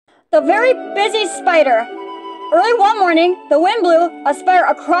The very busy spider. Early one morning, the wind blew a spider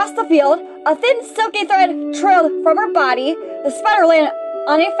across the field. A thin, silky thread trailed from her body. The spider landed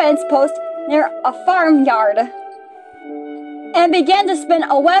on a fence post near a farmyard and began to spin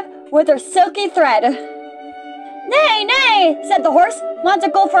a web with her silky thread. "Nay, nay," said the horse. "Want to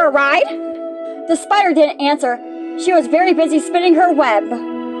go for a ride?" The spider didn't answer. She was very busy spinning her web.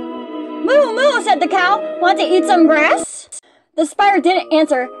 "Moo, moo," said the cow. "Want to eat some grass?" The spider didn't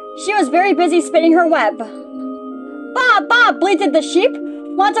answer. She was very busy spinning her web. "Bob, Bob," bleated the sheep.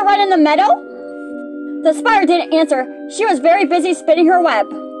 "Want to run in the meadow?" The spider didn't answer. She was very busy spinning her web.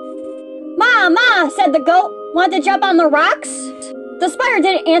 "Ma, ma," said the goat. "Want to jump on the rocks?" The spider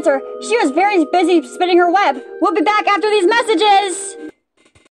didn't answer. She was very busy spinning her web. We'll be back after these messages.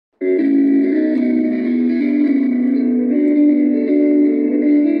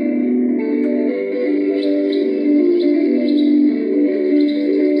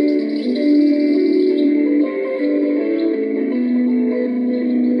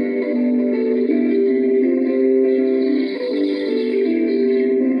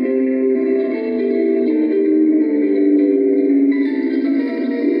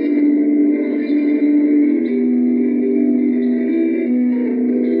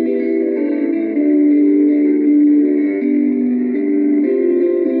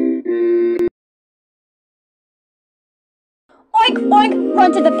 "Oink, oink,"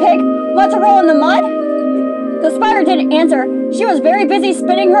 grunted the pig. "Want to roll in the mud?" The spider didn't answer. She was very busy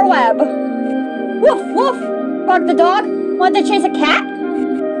spinning her web. "Woof, woof," barked the dog. "Want to chase a cat?"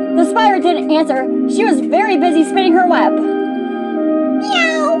 The spider didn't answer. She was very busy spinning her web.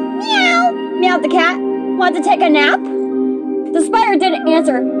 "Meow, meow," meowed the cat. "Want to take a nap?" The spider didn't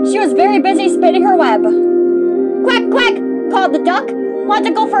answer. She was very busy spinning her web. "Quack, quack," called the duck. "Want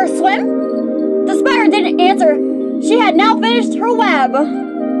to go for a swim?" The spider didn't answer. She had now finished her web.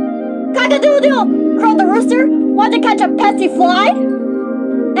 "Cock-a-doodle," crowed the rooster. "Want to catch a pesky fly?"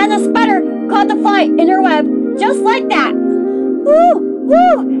 And the spider caught the fly in her web, just like that. "Whoo,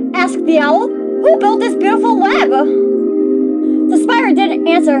 whoo," asked the owl. "Who built this beautiful web?" The spider didn't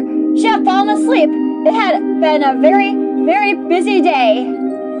answer. She had fallen asleep. It had been a very, very busy day.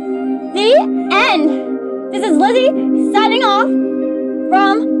 The end. This is Lizzie signing off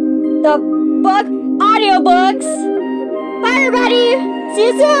from the book Audiobooks. Bye, everybody. See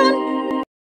you soon.